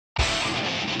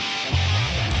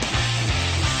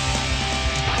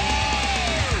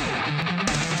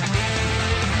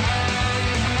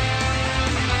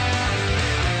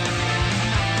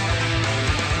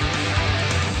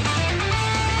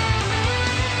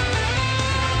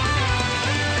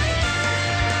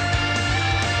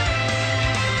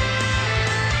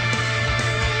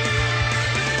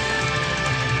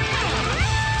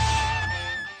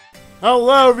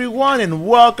Hello everyone and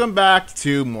welcome back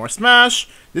to more Smash.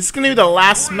 This is going to be the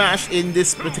last Smash in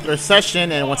this particular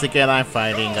session, and once again I'm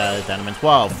fighting Dynamite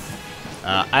 12.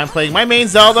 I'm playing my main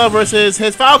Zelda versus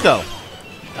his Falco.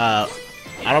 I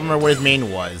don't remember what his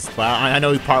main was, but I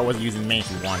know he probably wasn't using main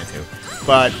if he wanted to.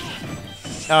 But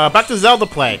back to Zelda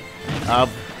play.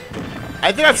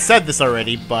 I think I've said this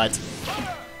already, but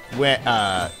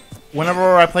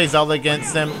whenever I play Zelda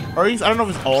against him, or at least I don't know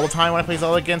if it's all the time when I play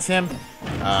Zelda against him,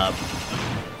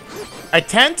 I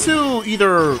tend to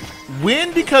either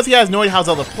win because he has no idea how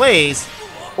Zelda plays,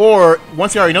 or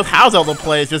once he already knows how Zelda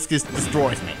plays, just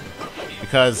destroys me.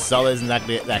 Because Zelda isn't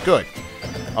that good.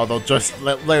 Although just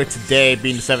later today,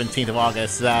 being the 17th of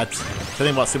August, that's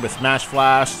something about Super Smash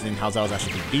Flash and how Zelda's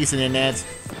actually decent in it.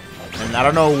 And I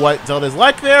don't know what Zelda's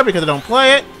like there because I don't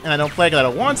play it, and I don't play it because I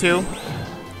don't want to.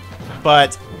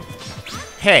 But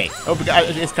hey,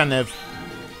 it's kind of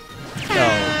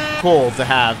cool to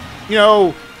have,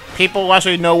 people who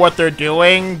actually know what they're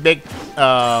doing, make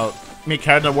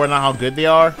characters aware of how good they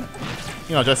are.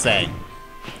 Just saying.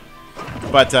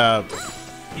 But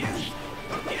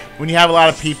when you have a lot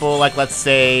of people, like let's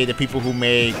say the people who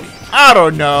make, I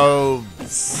don't know,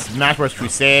 Smash Bros.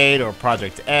 Crusade or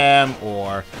Project M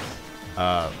or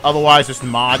otherwise just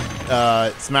mod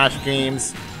Smash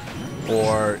games,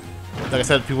 or like I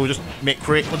said, people who just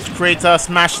create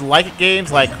Smash-like games,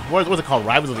 like what was it called,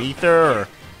 Rivals of Ether, or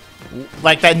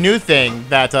like that new thing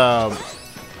that the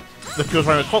people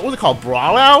trying to call, what was it called,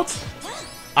 Brawl Out?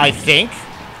 I think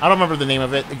I don't remember the name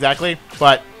of it exactly,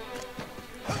 but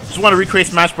just want to recreate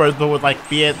Smash Bros. But would like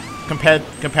be it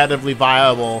competitively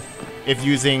viable if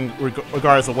using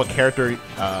regardless of what character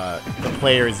the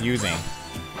player is using,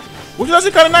 which is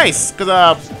actually kind of nice because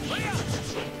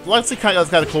let's see, it's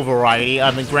got a cool variety.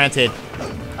 I mean, granted,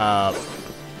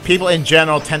 people in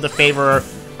general tend to favor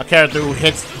a character who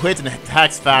hits and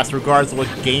attacks fast, regardless of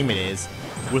what game it is,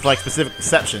 with like specific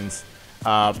exceptions.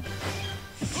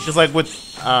 Just like with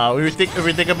if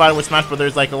we think about it with Smash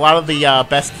Brothers, like a lot of the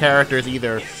best characters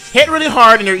either hit really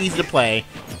hard and they're easy to play,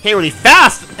 hit really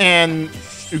fast, and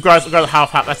regardless of how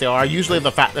fast they are, usually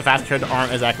the fast characters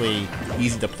aren't exactly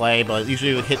easy to play, but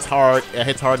usually it hits hard and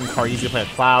are easy to play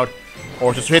like Cloud.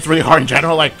 Or just hits really hard in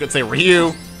general, like, let's say,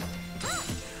 Ryu.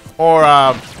 Or,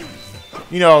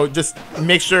 just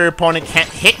make sure your opponent can't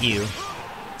hit you.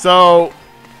 So,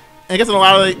 I guess in a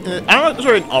lot of, I'm not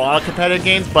sure in a lot of competitive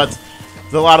games, but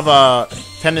there's a lot of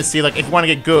tendency, like, if you want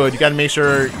to get good, you gotta make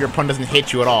sure your opponent doesn't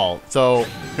hit you at all. So,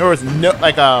 in other words,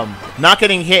 not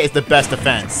getting hit is the best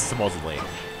defense, supposedly.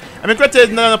 I mean,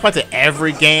 granted, none applies to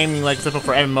every game, like, except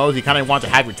for MMOs, you kind of want to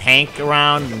have your tank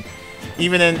around, and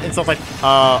even in stuff like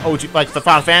OG, like the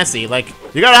Final Fantasy, like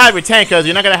you gotta have your tank because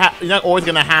you're not always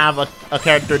gonna have a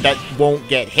character that won't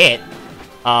get hit.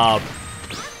 Like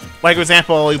for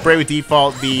example, Brave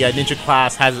Default, the ninja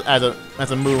class has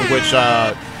a move which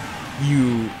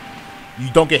you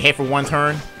don't get hit for one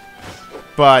turn,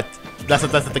 but that's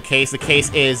not the case. The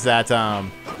case is that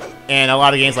in a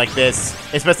lot of games like this,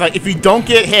 especially like, if you don't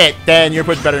get hit, then you're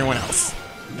much better than anyone else,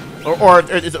 or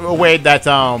it's a way that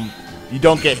you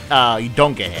don't get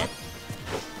hit.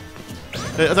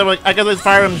 So, like, I guess with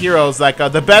Fire Emblem Heroes, like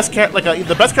the best characters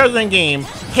in the game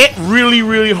hit really,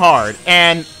 really hard,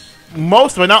 and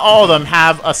most, but not all of them,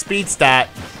 have a speed stat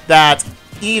that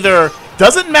either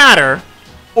doesn't matter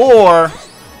or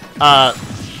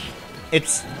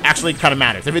it's actually kind of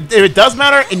matters. If it does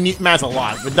matter, it matters a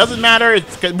lot. If it doesn't matter,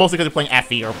 it's mostly because you're playing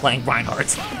Effie or playing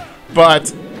Reinhardt. But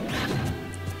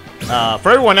for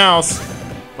everyone else,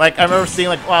 like, I remember seeing,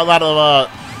 like, a lot of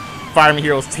Fire Emblem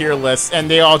Heroes tier lists, and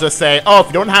they all just say, oh, if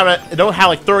you don't have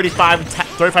like 35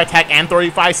 attack and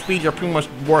 35 speed, you're pretty much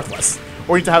worthless.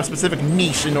 Or you need to have a specific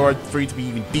niche in order for you to be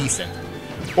even decent.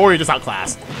 Or you're just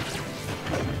outclassed.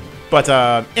 But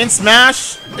in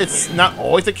Smash, it's not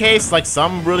always the case. Like,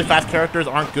 some really fast characters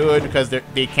aren't good because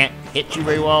they can't hit you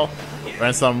very well.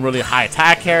 Or some really high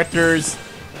attack characters,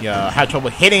 have trouble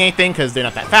hitting anything because they're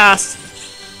not that fast.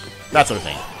 That sort of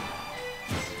thing.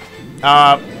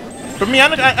 For me, I'm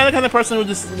the kind of person who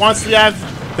just wants to have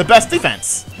the best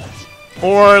defense,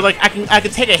 or like I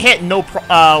can take a hit,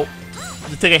 without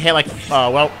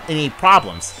any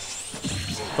problems.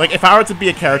 Like if I were to be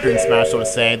a character in Smash, so to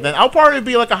say, then I'll probably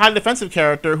be like a highly defensive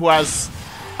character who has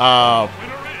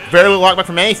very little knockback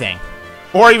from anything,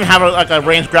 or even have a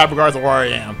range grab regardless of where I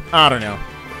am. I don't know.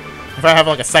 If I have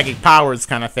like a psychic powers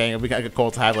kind of thing, it'd be kind of cool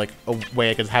to have like a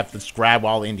way I could have this grab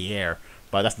while in the air.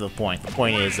 But that's the point. The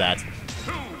point is that,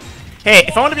 hey,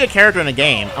 if I want to be a character in a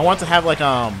game, I want to have like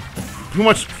pretty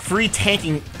much free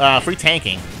tanking,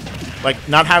 like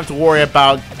not having to worry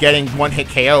about getting one hit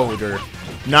KO'd, or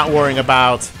not worrying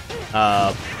about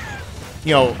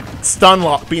you know,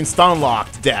 being stun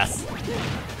locked to death.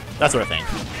 That sort of thing.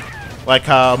 Like,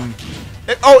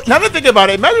 oh, now that I think about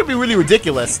it, it might be really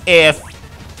ridiculous if,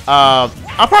 I'll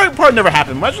probably never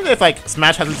happen. Imagine if, like,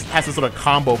 Smash has this sort of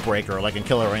combo breaker, like in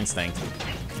Killer Instinct,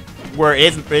 where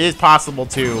it is possible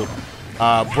to,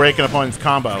 break an opponent's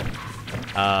combo,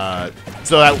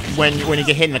 so that when you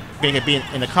get hit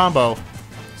in the combo,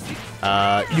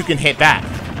 you can hit back.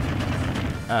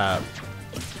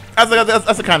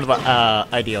 That's the kind of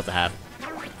ideal to have.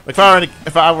 Like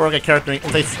if I were a character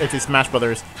in Smash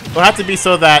Brothers, it would have to be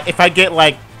so that if I get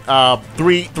like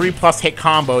 3+ hit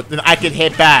combo, then I can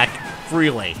hit back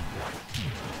freely,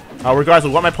 regardless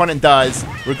of what my opponent does,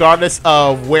 regardless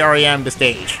of where I am in the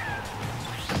stage.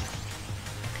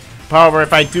 However,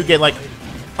 if I do get like,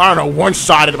 I don't know,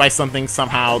 one-shotted by something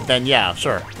somehow, then yeah,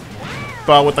 sure.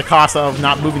 But with the cost of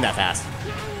not moving that fast.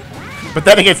 But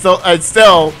then again, it's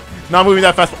still not moving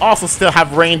that fast, but also still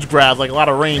have range grabs, like a lot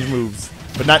of range moves.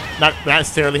 But not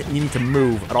necessarily needing to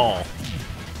move at all.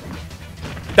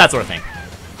 That sort of thing.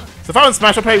 So if I was in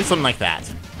Smash, I'd probably do something like that.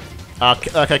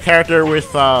 Like a character with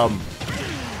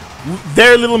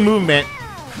very little movement,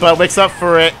 but wakes up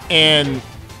for it in,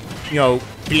 you know,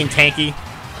 being tanky,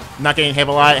 not getting hit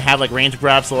a lot, have like range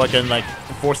grabs so I can like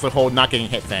force the hold not getting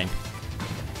hit thing.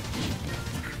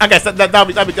 I guess that'll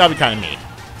be kind of neat.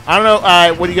 I don't know.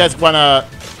 What do you guys wanna?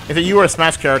 If you were a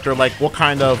Smash character, like what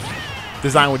kind of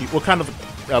design would you? What kind of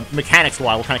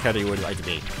mechanics-wise, what kind of character you would like to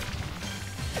be?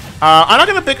 I'm not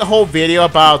gonna make a whole video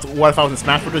about what if I was in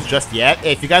Smash Bros. Just yet.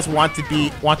 If you guys want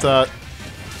to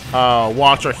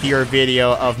watch or hear a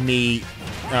video of me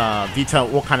detail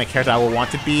what kind of character I would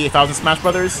want to be if I was in Smash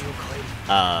Brothers,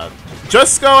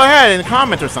 just go ahead and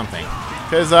comment or something,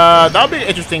 because that would be an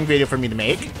interesting video for me to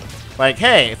make. Like,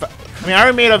 hey, I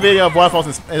already made a video of what if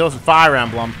I was in Fire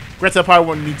Emblem. Granted, I probably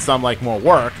wouldn't need some like more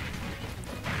work.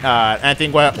 And I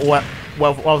think what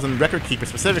was in Record Keeper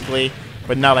specifically,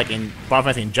 but not like in Final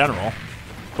Fantasy in general.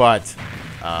 But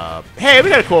hey, we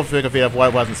got a cool video of what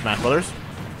it was in Smash Brothers.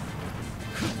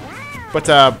 But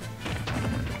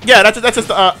yeah, that's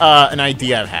just an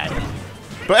idea I've had.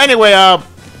 But anyway,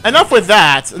 enough with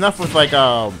that. Enough with like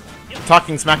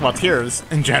talking smack about Tears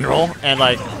in general and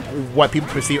like what people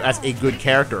perceive as a good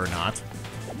character or not.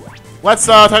 Let's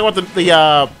talk about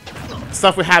the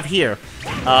stuff we have here.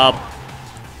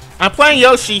 I'm playing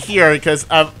Yoshi here because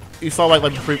you saw like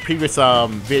the previous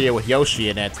video with Yoshi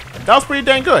in it. That was pretty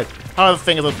dang good. Another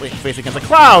thing is facing against a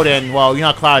Cloud, and well, you know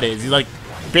how Cloud is. He's like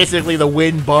basically the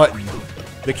win button,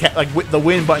 the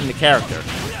win button, the character,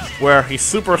 where he's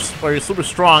super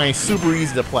strong and he's super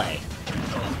easy to play.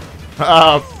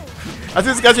 I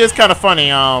think this is kind of funny.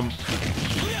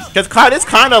 Because Cloud is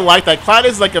kind of like that. Cloud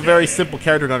is like a very simple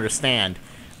character to understand.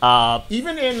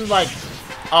 Even in like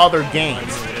other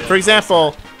games. For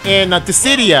example, in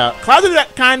Dissidia, Cloud is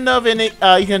that kind of you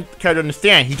can character to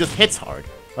understand. He just hits hard.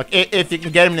 Like if you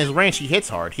can get him in his range, he hits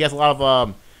hard. He has a lot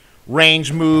of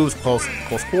range moves, close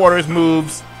quarters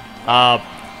moves.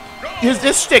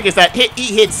 His shtick is that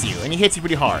he hits you, and he hits you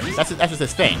pretty hard. That's just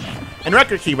his thing. And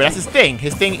Record Keeper, that's his thing.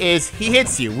 His thing is he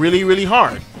hits you really, really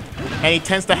hard, and he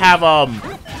tends to have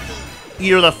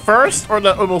either the first or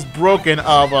the most broken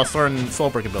of certain soul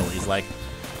break abilities. Like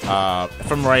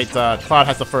if I'm right, Cloud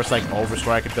has the first like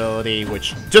Overstrike ability,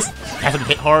 which just has him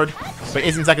hit hard, but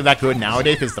isn't exactly that good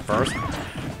nowadays because it's the first.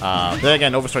 Then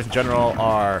again, Overstrikes in general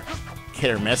are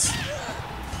hit or miss.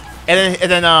 And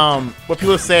then what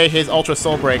people say his Ultra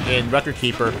Soul Break in Record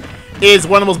Keeper is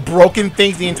one of the most broken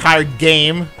things in the entire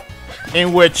game,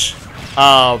 in which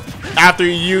after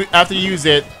you use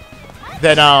it,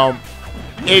 then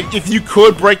if you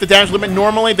could break the damage limit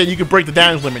normally, then you could break the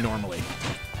damage limit normally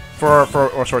for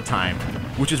a short time,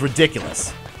 which is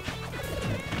ridiculous.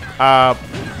 And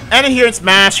then here in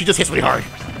Smash, he just hits really hard.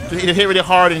 He just hits really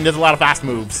hard and does a lot of fast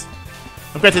moves.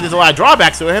 Granted, there's a lot of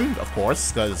drawbacks to him, of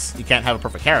course, because you can't have a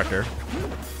perfect character.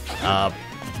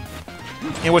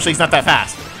 In which he's not that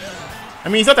fast. I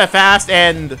mean, he's not that fast,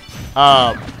 and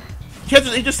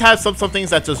he just has some things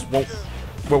that just won't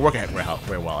work out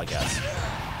very well, I guess.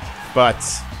 But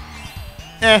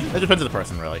it depends on the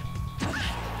person, really.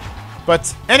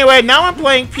 But anyway, now I'm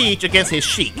playing Peach against his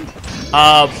Sheik.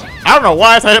 I don't know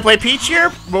why I decided to play Peach here,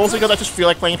 mostly because I just feel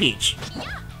like playing Peach.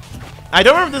 I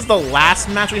don't remember if this is the last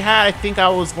match we had. I think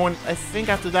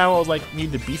after that I was like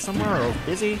needed to be somewhere or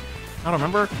busy. I don't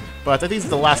remember. But I think this is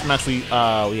the last match we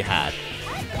had.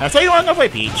 And I'll tell you what, I'm gonna play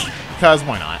Peach, because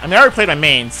why not? I mean, I already played my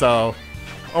main, so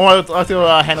I want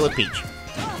to handle with Peach.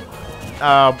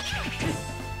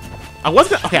 I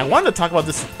wanted to talk about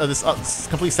this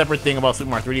completely separate thing about Super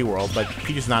Mario 3D World, but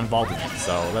Peach is not involved in it,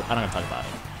 so I'm not gonna talk about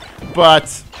it.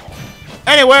 But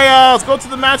Anyway, let's go to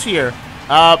the match here.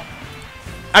 I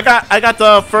got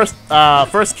the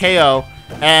first KO,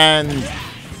 and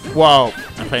whoa,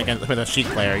 I'm playing against a Sheik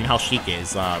player. You know how Sheik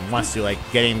is. Wants to like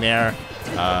get in there,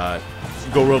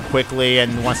 go real quickly,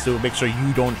 and wants to make sure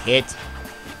you don't hit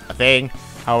a thing.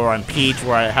 However, on Peach,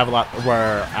 where I have a lot of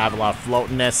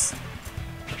floatiness,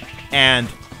 and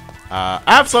I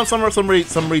have some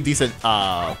really decent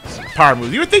power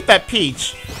moves. You would think that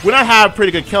Peach would not have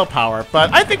pretty good kill power,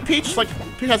 but I think Peach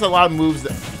has a lot of moves.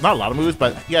 Not a lot of moves,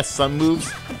 but yes, some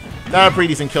moves that have pretty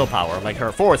decent kill power. Like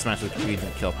her forward smash with pretty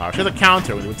decent kill power. She has a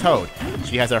counter with Toad.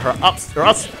 She has her up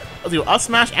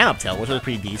smash and up tilt, which is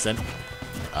pretty decent.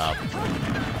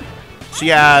 She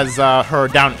has her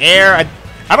down air.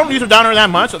 I don't use her down air that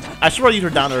much. I should probably use her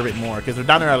down air a bit more because her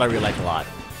down air I really like a lot.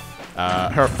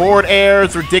 Her forward air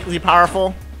is ridiculously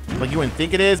powerful. Like you wouldn't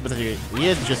think it is, but it is.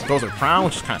 It just throws her crown,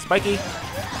 which is kind of spiky.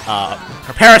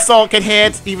 Her parasol can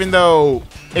hit, even though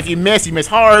if you miss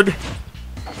hard.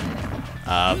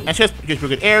 And she has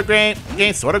good air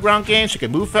gain, sort of ground gain. She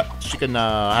can move. She can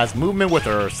has movement with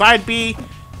her side B.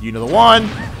 You know the one.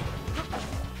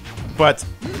 But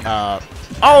all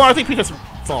in all, I think Peach has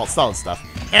solid stuff.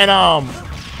 And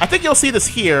I think you'll see this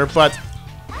here, but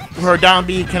her down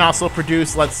B can also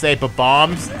produce, let's say,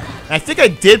 bombs. And I think I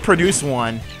did produce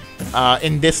one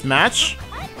in this match.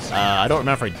 I don't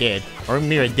remember if I did, or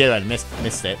maybe I did. I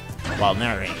missed it while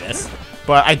narrating this.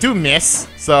 But I do miss,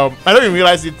 so I don't even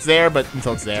realize it's there, but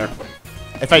until it's there.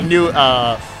 If I knew,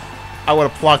 I would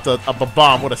have plucked a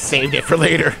bomb, would have saved it for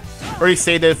later. Already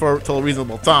saved it till a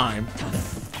reasonable time.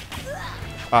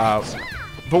 But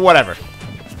whatever.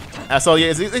 So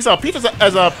yeah, so Peach is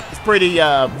pretty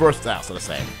versatile, so to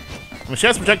say. I mean, she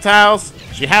has projectiles.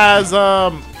 She has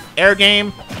air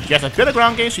game. She has a bit of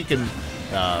ground game. She can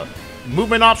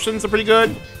movement options are pretty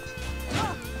good.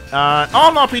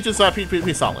 All in all, Peach is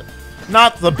pretty solid.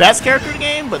 Not the best character in the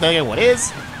game, but then again, what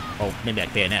is? Oh, maybe like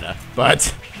Bayonetta. But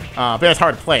Bayonetta's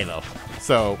hard to play though.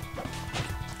 So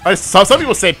some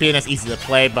people say Bayonetta's easy to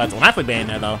play, but when I play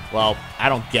Bayonetta, well, I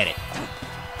don't get it.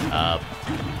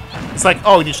 It's like,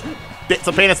 oh, so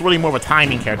Bayonetta's really more of a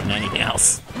timing character than anything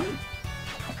else.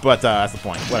 But that's the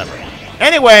point. Whatever.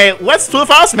 Anyway, let's do the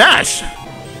Final Smash.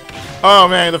 Oh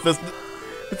man, the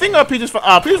thing about Peach's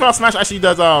Final Smash actually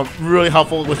does really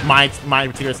helpful with my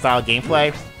particular style of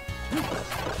gameplay.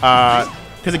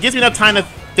 Because it gives me enough time to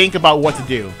think about what to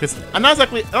do. Because I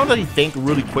don't really think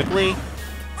really quickly.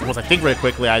 Once I think really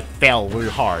quickly, I fail really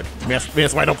hard. I mean,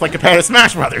 that's why I don't play competitive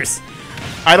Smash Brothers.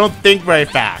 I don't think very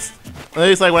fast. At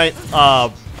least like when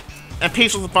and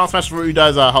Peach with the Final Smash really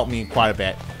does help me quite a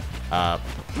bit.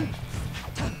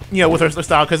 You know, with her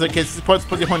style, because it puts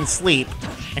the opponent to sleep.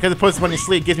 And because it puts the opponent to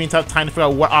sleep, it gives me enough time to figure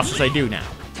out what options should I do now.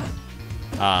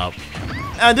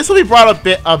 And this will be brought up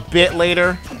a bit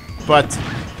later, but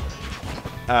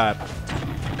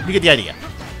you get the idea.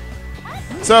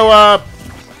 So,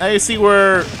 as you see,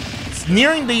 we're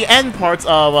nearing the end parts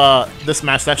of this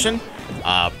match section.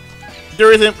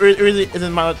 There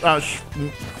isn't much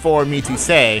for me to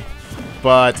say,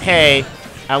 but hey,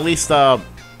 at least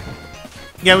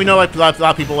yeah, we know like a lot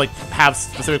of people like have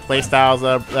specific playstyles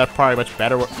that are probably much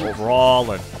better overall,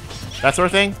 or that sort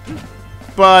of thing.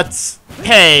 But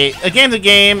hey, a game's a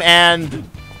game, and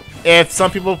if some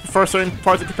people prefer certain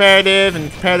parts of competitive,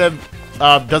 and competitive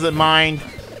doesn't mind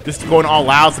just going all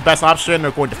out is the best option, or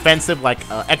going defensive like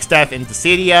X-Death and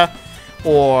Dissidia,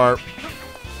 or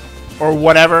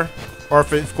whatever, or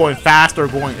if it's going fast or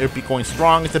going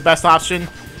strong is the best option,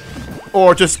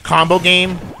 or just combo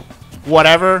game,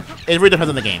 whatever. It really depends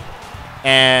on the game,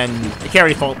 and you can't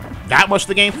really fault that much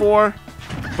the game for.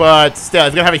 But still,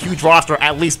 if you're gonna have a huge roster,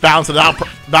 at least balance it out,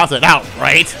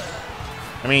 right?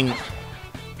 I mean,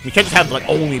 you can't just have like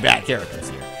only bad characters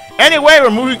here. Anyway,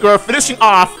 we're finishing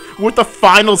off with the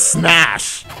final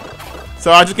smash.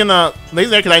 So I'm just gonna leave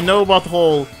there because I know about the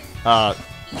whole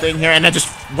thing here, and then just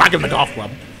whack him the golf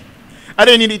club. I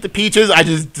didn't need to eat the peaches. I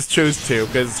just chose to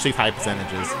because she's high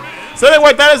percentages. So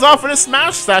anyway, that is all for this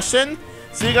Smash session.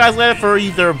 See you guys later for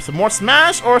either some more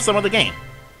Smash or some other game.